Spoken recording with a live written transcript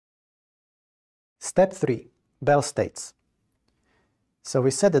Step 3, Bell states. So we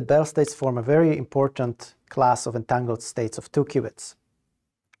said that Bell states form a very important class of entangled states of 2 qubits.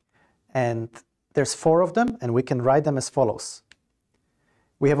 And there's 4 of them, and we can write them as follows.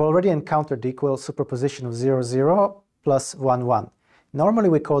 We have already encountered the equal superposition of 0, 0 plus 1, 1. Normally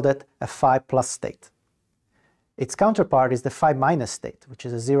we call that a phi plus state. Its counterpart is the phi minus state, which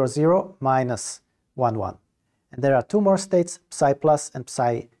is a 0, 0 minus 1, 1. And there are 2 more states, psi plus and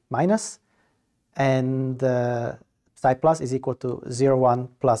psi minus, and psi plus is equal to 0, 1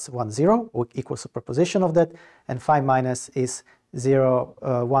 plus 1, 0, or equal superposition of that, and phi minus is 0,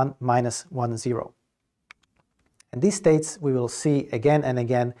 1 minus 1, 0. And these states we will see again and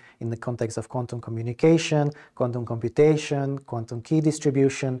again in the context of quantum communication, quantum computation, quantum key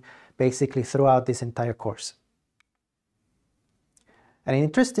distribution, basically throughout this entire course. An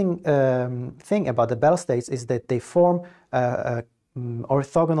interesting thing about the Bell states is that they form an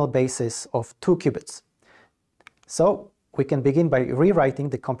orthogonal basis of 2 qubits. So we can begin by rewriting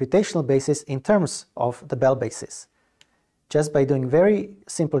the computational basis in terms of the Bell basis. Just by doing very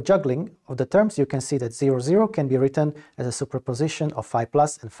simple juggling of the terms, you can see that 0, 0 can be written as a superposition of phi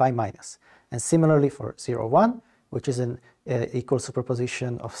plus and phi minus. And similarly for 0, 1, which is an equal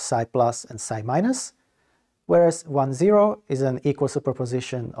superposition of psi plus and psi minus, whereas 1, 0 is an equal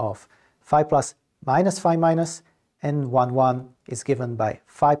superposition of phi plus minus phi minus, and 1, 1 is given by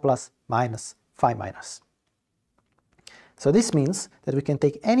phi plus minus phi minus. So this means that we can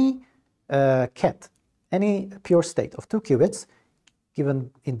take any ket, any pure state of 2 qubits,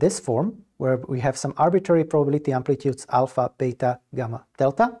 given in this form, where we have some arbitrary probability amplitudes alpha, beta, gamma,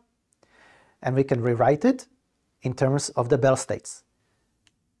 delta, and we can rewrite it in terms of the Bell states.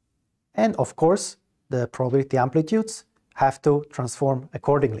 And of course, the probability amplitudes have to transform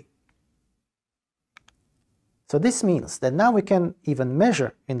accordingly. So this means that now we can even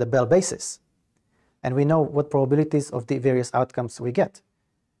measure in the Bell basis, and we know what probabilities of the various outcomes we get.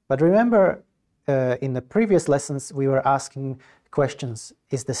 But remember, in the previous lessons we were asking questions: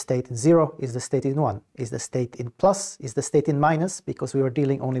 is the state in 0, is the state in 1, is the state in plus, is the state in minus, because we were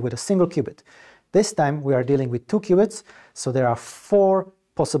dealing only with a single qubit. This time we are dealing with 2 qubits, so there are 4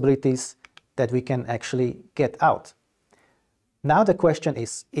 possibilities that we can actually get out. Now the question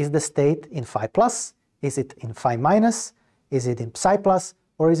is the state in phi plus, is it in phi minus, is it in psi plus,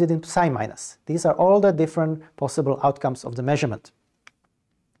 or is it in psi minus? These are all the different possible outcomes of the measurement.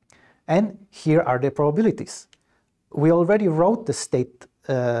 And here are the probabilities. We already wrote the state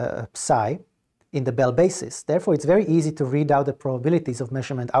psi in the Bell basis, therefore it's very easy to read out the probabilities of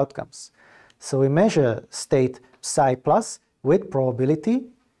measurement outcomes. So we measure state psi plus with probability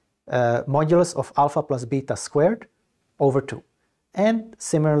modulus of alpha plus beta squared over 2. And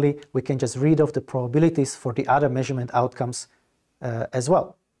similarly, we can just read off the probabilities for the other measurement outcomes as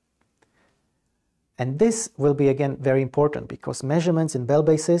well. And this will be again very important because measurements in Bell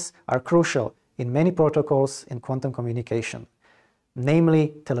basis are crucial in many protocols in quantum communication,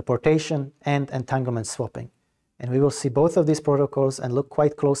 namely teleportation and entanglement swapping. And we will see both of these protocols and look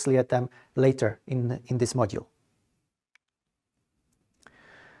quite closely at them later in this module.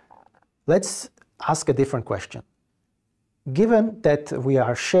 Let's ask a different question. Given that we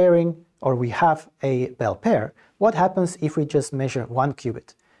are sharing or we have a Bell pair, what happens if we just measure 1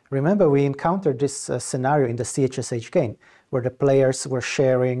 qubit? Remember, we encountered this scenario in the CHSH game, where the players were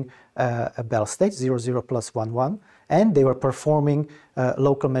sharing a Bell state, 0, 0 plus 1, 1, and they were performing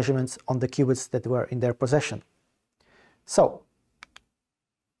local measurements on the qubits that were in their possession. So,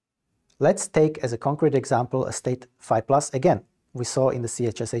 let's take as a concrete example a state phi plus again, we saw in the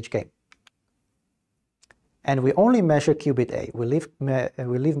CHSH game. And we only measure qubit A, we leave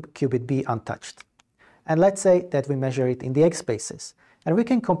qubit B untouched. And let's say that we measure it in the X basis. And we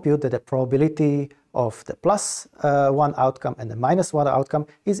can compute that the probability of the plus 1 outcome and the minus 1 outcome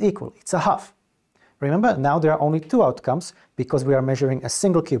is equal. It's a half. Remember, now there are only 2 outcomes because we are measuring a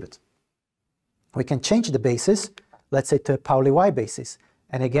single qubit. We can change the basis, let's say to a Pauli Y basis.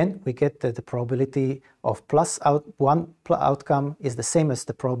 And again, we get that the probability of plus 1 outcome is the same as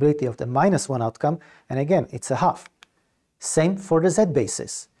the probability of the minus 1 outcome. And again, it's a half. Same for the Z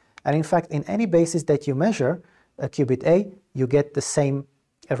basis. And in fact, in any basis that you measure, a qubit A, you get the same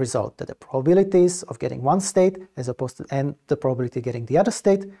result, that the probabilities of getting one state as opposed to and the probability of getting the other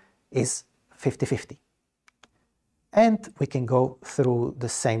state is 50-50. And we can go through the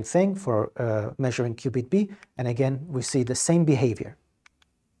same thing for measuring qubit B, and again we see the same behavior.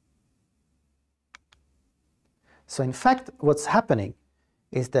 So in fact what's happening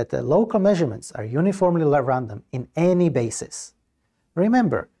is that the local measurements are uniformly random in any basis.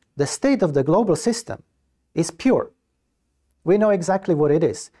 Remember, the state of the global system is pure. We know exactly what it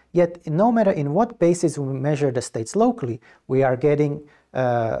is. Yet, no matter in what basis we measure the states locally, we are getting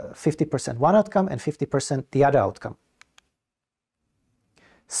 50% one outcome and 50% the other outcome.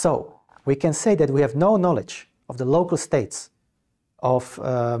 So, we can say that we have no knowledge of the local states of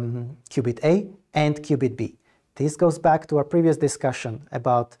qubit A and qubit B. This goes back to our previous discussion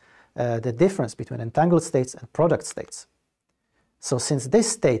about the difference between entangled states and product states. So since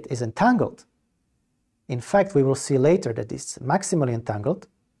this state is entangled, in fact we will see later that it's maximally entangled,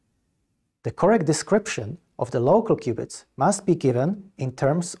 the correct description of the local qubits must be given in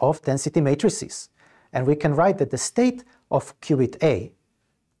terms of density matrices. And we can write that the state of qubit A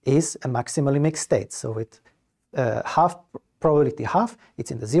is a maximally mixed state. So with probability half,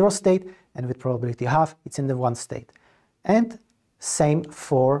 it's in the 0 state, and with probability half, it's in the 1 state. And same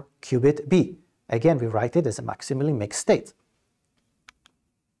for qubit B. Again, we write it as a maximally mixed state.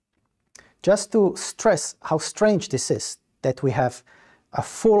 Just to stress how strange this is, that we have a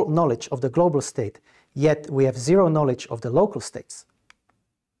full knowledge of the global state, yet we have zero knowledge of the local states.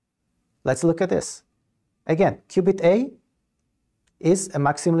 Let's look at this. Again, qubit A is a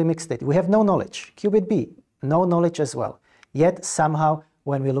maximally mixed state. We have no knowledge. Qubit B, no knowledge as well. Yet somehow,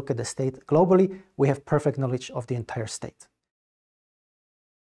 when we look at the state globally, we have perfect knowledge of the entire state.